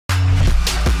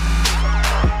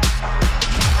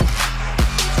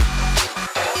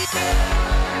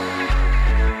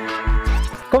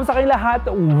Kamusta kayong lahat?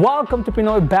 Welcome to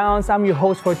Pinoy Bounce. I'm your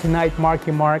host for tonight,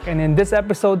 Markie-Mark. And in this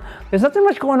episode, there's nothing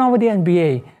much going on with the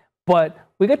NBA, but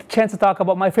we get the chance to talk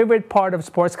about my favorite part of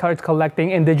sports cards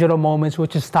collecting and digital moments,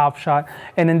 which is Topshot.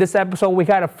 And in this episode, we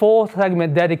got a full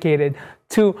segment dedicated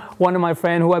to one of my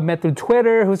friends who I met through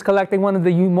Twitter, who's collecting one of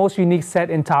the most unique set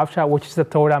in Topshot, which is the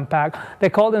Throwdown Pack. They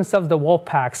call themselves the Wolf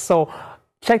Packs. So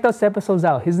check those episodes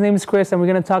out. His name is Chris, and we're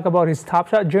going to talk about his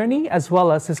Topshot journey as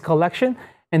well as his collection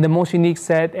and the most unique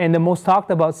set and the most talked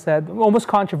about set, almost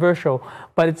controversial,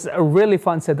 but it's a really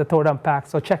fun set, the Throwdown Pack.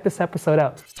 So check this episode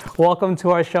out. Welcome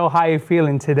to our show. How are you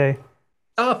feeling today?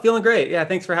 Oh, feeling great. Yeah,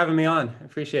 thanks for having me on. I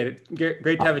appreciate it.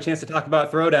 Great to have a chance to talk about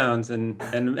throwdowns and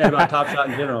about Topshot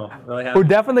in general. Really happy. We're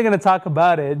definitely going to talk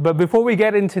about it, but before we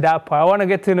get into that part, I want to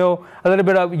get to know a little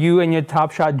bit of you and your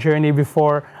Topshot journey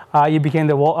before you became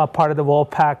part of the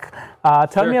Wolf Pack.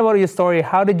 Tell me about your story.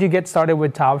 How did you get started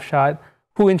with Topshot?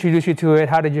 Who introduced you to it?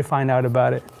 How did you find out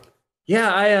about it?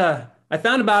 Yeah, I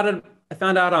found about it. I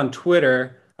found out on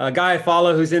Twitter. A guy I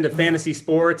follow who's into fantasy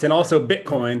sports and also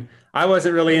Bitcoin. I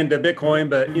wasn't really into Bitcoin,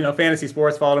 but fantasy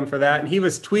sports, followed him for that. And he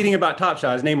was tweeting about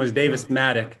Topshot. His name was Davis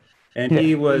Maddock, and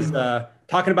he was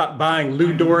talking about buying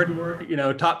Lou Dort,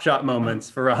 Topshot moments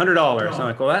for $100. I'm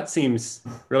like, well, that seems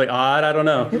really odd. I don't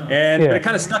know. And but it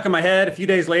kind of stuck in my head. A few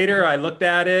days later, I looked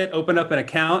at it, opened up an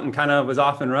account, and kind of was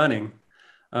off and running.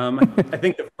 I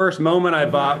think the first moment I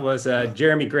bought was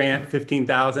Jeremy Grant,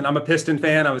 15,000. I'm a Piston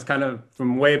fan. I was kind of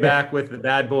from way back with the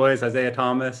Bad Boys, Isaiah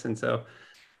Thomas. And so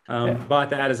bought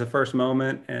that as a first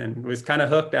moment and was kind of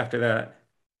hooked after that.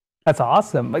 That's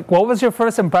awesome. Like, what was your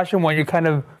first impression when you kind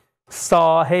of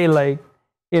saw, hey,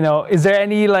 is there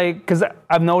any, because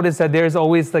I've noticed that there's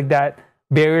always that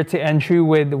barrier to entry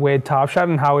with Topshot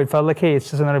and how it felt like, hey, it's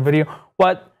just another video.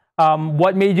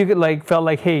 What made you felt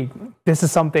like, hey, this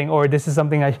is something, or this is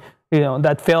something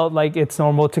that felt like it's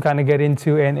normal to kind of get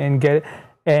into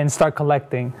and start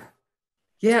collecting?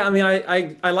 Yeah, I mean,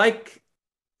 I like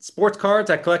sports cards.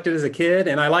 I collected as a kid,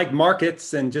 and I like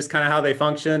markets and just kind of how they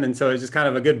function. And so it's just kind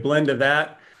of a good blend of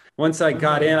that. Once I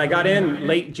got in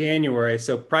late January,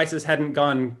 so prices hadn't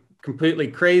gone completely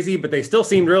crazy, but they still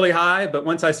seemed really high. But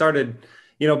once I started,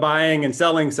 buying and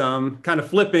selling some, kind of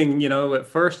flipping, at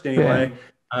first anyway. Yeah.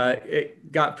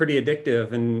 It got pretty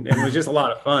addictive and it was just a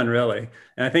lot of fun, really.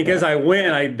 And I think as I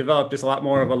went, I developed just a lot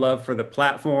more of a love for the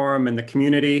platform and the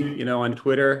community, on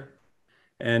Twitter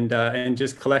and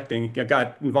just collecting. I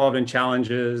got involved in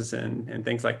challenges and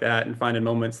things like that and finding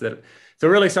moments so it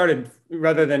really started,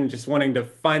 rather than just wanting to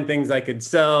find things I could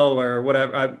sell or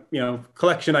whatever,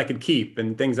 collection I could keep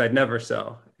and things I'd never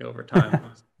sell over time.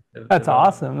 That's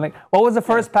awesome. What was the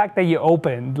first pack that you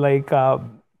opened?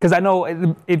 Because I know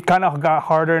it kind of got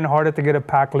harder and harder to get a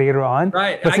pack later on.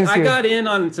 Right. I got in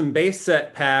on some base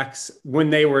set packs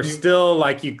when they were still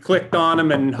you clicked on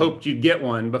them and hoped you'd get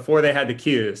one before they had the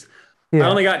queues. Yeah. I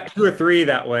only got 2 or 3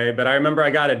 that way, but I remember I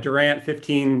got a Durant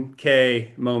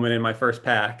 15K moment in my first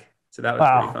pack. So that was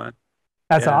pretty fun.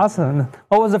 That's awesome.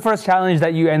 What was the first challenge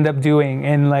that you end up doing?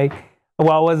 And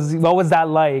what was that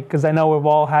like? Because I know we've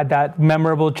all had that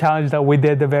memorable challenge that we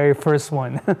did, the very first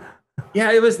one.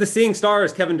 Yeah, it was the Seeing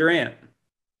Stars, Kevin Durant.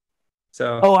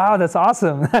 So. Oh wow, that's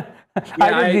awesome!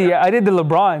 I did the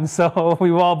LeBron, so we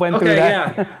all went through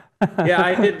that. Yeah,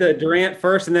 I did the Durant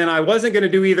first, and then I wasn't going to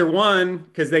do either one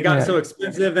because they got so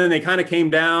expensive. Then they kind of came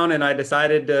down, and I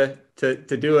decided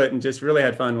to do it, and just really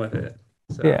had fun with it.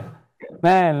 So. Yeah,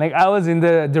 man, I was in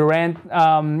the Durant.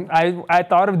 I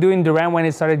thought of doing Durant when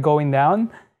it started going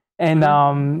down,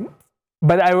 and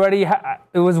but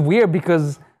it was weird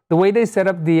because the way they set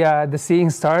up the Seeing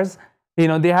Stars,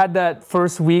 they had that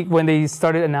first week when they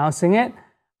started announcing it.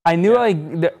 I knew I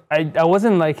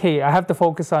wasn't hey, I have to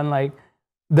focus on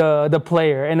the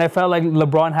player, and I felt like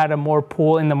LeBron had a more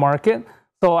pull in the market,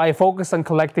 so I focused on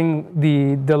collecting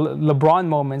the LeBron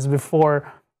moments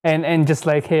before, and just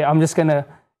hey, I'm just gonna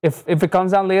if it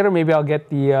comes down later, maybe I'll get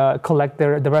the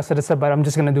collector the rest of the set, but I'm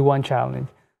just gonna do one challenge.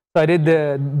 So I did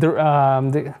the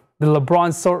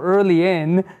LeBron so early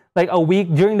in. A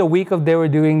week during the week of they were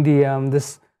doing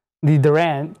the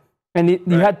Durant, and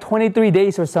you had 23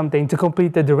 days or something to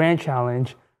complete the Durant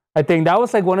challenge. I think that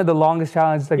was one of the longest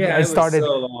challenges I started. It was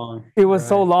so long. It was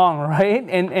so long, right?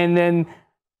 And then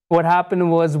what happened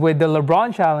was with the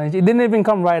LeBron challenge, it didn't even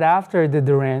come right after the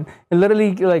Durant. It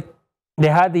literally they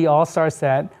had the All-Star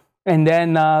set, and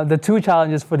then the 2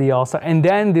 challenges for the All-Star, and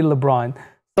then the LeBron.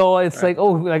 So it's I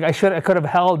could have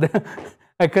held.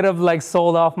 I could have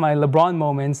sold off my LeBron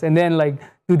moments and then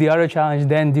do the other challenge,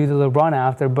 then do the LeBron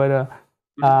after. But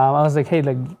I was hey,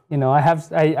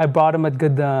 I brought him at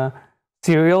good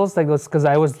cereals because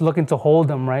I was looking to hold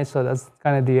them, right? So that's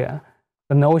kind of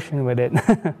notion with it.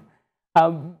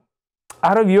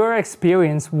 Out of your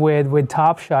experience with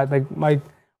Top Shot, like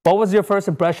what was your first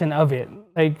impression of it?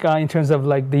 Like in terms of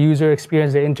like the user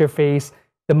experience, the interface,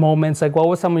 the moments. Like what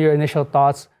were some of your initial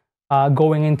thoughts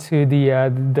going into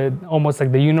the almost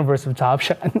like the universe of Top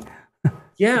Shot?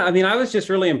 Yeah, I mean, I was just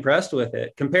really impressed with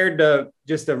it compared to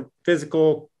just a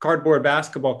physical cardboard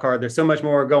basketball card. There's so much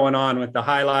more going on with the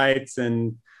highlights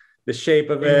and the shape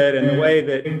of it and the way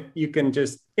that you can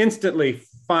just instantly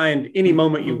find any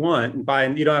moment you want and buy.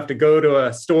 And you don't have to go to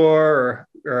a store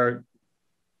or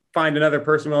find another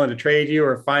person willing to trade you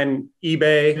or find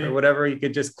eBay or whatever. You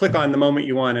could just click on the moment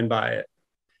you want and buy it.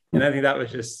 And I think that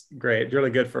was just great. It's really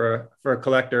good for a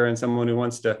collector and someone who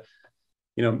wants to,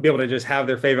 you know, be able to just have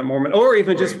their favorite moment or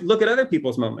even just look at other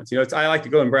people's moments. You know, I like to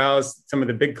go and browse some of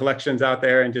the big collections out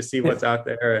there and just see what's out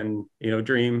there and, you know,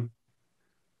 dream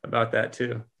about that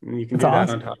too. And you can do that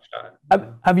on Top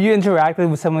Shot. Have you interacted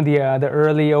with some of the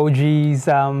early OGs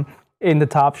in the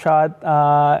Top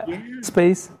Shot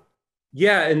space?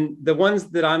 Yeah, and the ones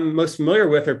that I'm most familiar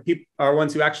with are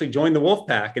ones who actually joined the Wolf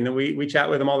Pack, and then we chat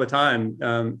with them all the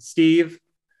time. Steve,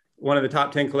 one of the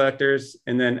top 10 collectors,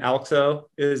 and then Alxo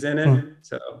is in it.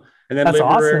 So, and then that's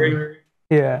Library awesome.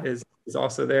 Yeah, is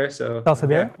also there. So also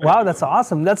there. Yeah. Wow, that's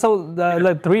awesome. That's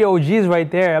like 3 OGs right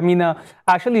there. I mean,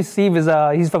 actually, Steve is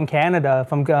he's from Canada.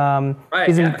 From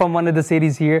one of the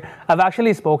cities here. I've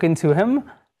actually spoken to him,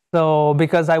 so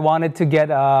because I wanted to get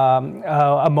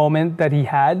a moment that he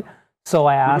had. So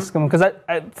I asked him, because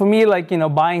for me, like, you know,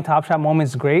 buying Top Shot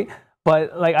moments is great,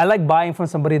 but like I like buying from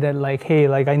somebody that like, hey,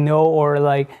 like I know, or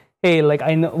like, hey, like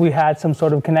I know we had some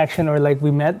sort of connection or like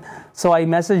we met. So I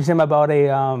messaged him about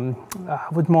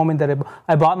what moment that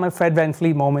I bought my Fred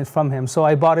VanVleet moment from him. So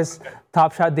I bought his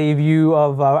Top Shot debut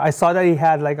of, I saw that he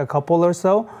had like a couple or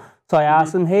so. So I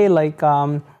asked him, hey, like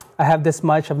I have this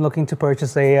much, I'm looking to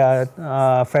purchase a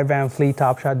Fred VanVleet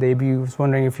Top Shot debut. I was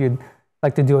wondering if you'd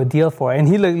like to do a deal for it. And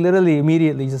he like literally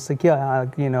immediately just like, yeah,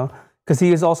 you know, because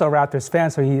he is also a Raptors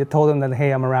fan. So he told him that, hey,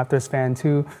 I'm a Raptors fan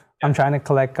too. I'm trying to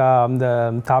collect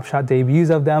the Top Shot debuts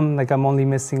of them. Like I'm only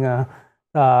missing a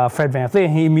Fred VanVleet.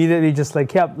 And he immediately just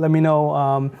like, yep, let me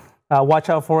know. Watch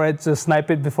out for it. Just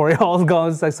snipe it before it all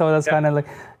goes. Like, so that's kind of like,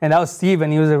 and that was Steve,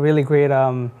 and he was a really great, he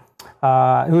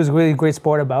was a really great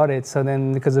sport about it. So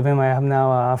then because of him, I have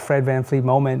now a Fred VanVleet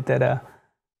moment that,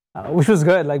 which was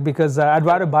good, like, because I'd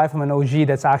rather buy from an OG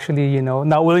that's actually, you know,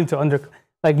 not willing to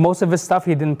like most of his stuff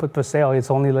he didn't put for sale. It's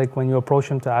only like when you approach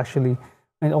him to actually,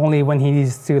 and only when he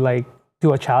needs to like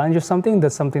do a challenge or something,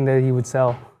 that's something that he would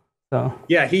sell. So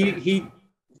yeah, he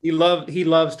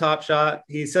loves Top Shot.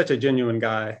 He's such a genuine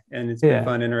guy, and it's been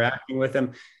fun interacting with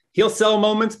him. He'll sell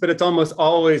moments, but it's almost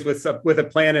always with a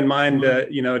plan in mind to,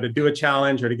 you know, to do a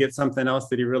challenge or to get something else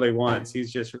that he really wants. He's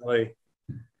just really.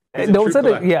 Those are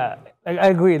I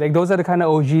agree. Like those are the kind of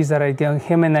OGs that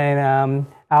him and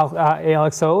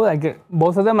Alxo, like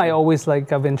both of them I always like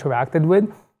have interacted with.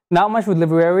 Not much with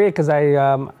Library because I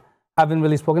haven't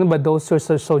really spoken, but those two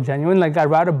are so genuine. Like I'd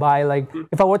rather buy, like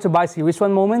if I were to buy Series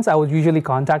 1 moments, I would usually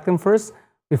contact them first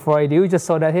before I do, just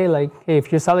so that, hey,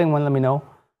 if you're selling one, let me know,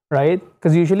 right?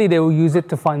 Because usually they will use it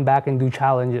to fund back and do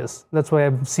challenges. That's what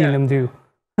I've seen them do.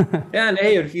 Yeah, and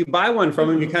hey, if you buy one from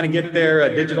them, you kind of get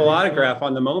their digital autograph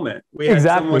on the moment. We had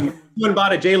someone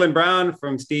bought a Jaylen Brown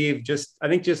from Steve just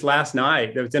last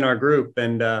night. That was in our group,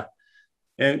 and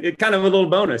it kind of a little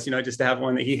bonus, you know, just to have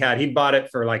one that he had. He bought it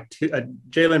for like a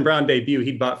Jaylen Brown debut.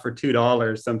 He bought for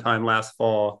 $2 sometime last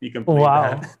fall. You can believe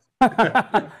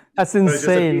that. That's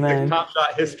insane, man. Top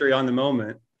Shot history on the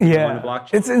moment. Yeah, on the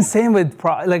blockchain. It's insane with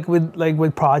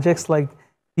with projects like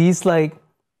these. Like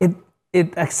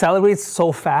it accelerates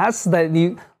so fast that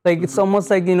it's almost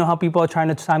like, you know, how people are trying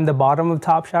to time the bottom of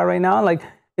Top Shot right now. Like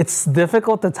it's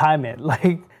difficult to time it.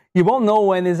 Like you won't know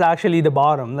when is actually the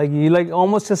bottom. Like you like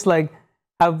almost just like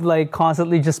have like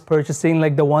constantly just purchasing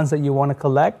like the ones that you want to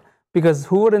collect, because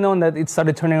who would have known that it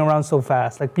started turning around so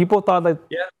fast? Like people thought that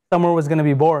summer was going to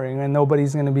be boring and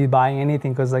nobody's going to be buying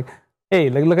anything because like, hey,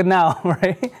 like look at now,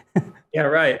 right? Yeah,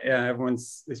 right. Yeah,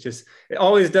 it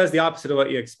always does the opposite of what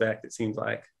you expect, it seems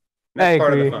like. That's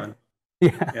part of the fun.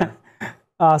 Yeah.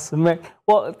 Awesome.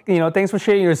 Well, you know, thanks for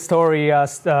sharing your story,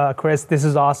 Chris. This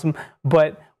is awesome.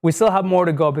 But we still have more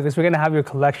to go because we're going to have your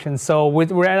collection. So we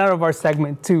ran out of our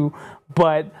segment too.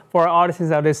 But for our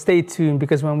audiences out there, stay tuned,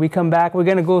 because when we come back, we're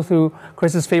going to go through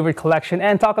Chris's favorite collection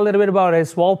and talk a little bit about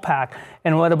his wall pack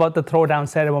and what about the throwdown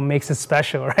set and what makes it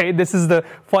special, right? This is the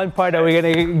fun part that we're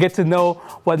going to get to know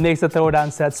what makes the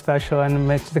throwdown set special and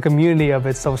makes the community of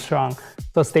it so strong.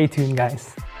 So stay tuned,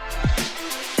 guys.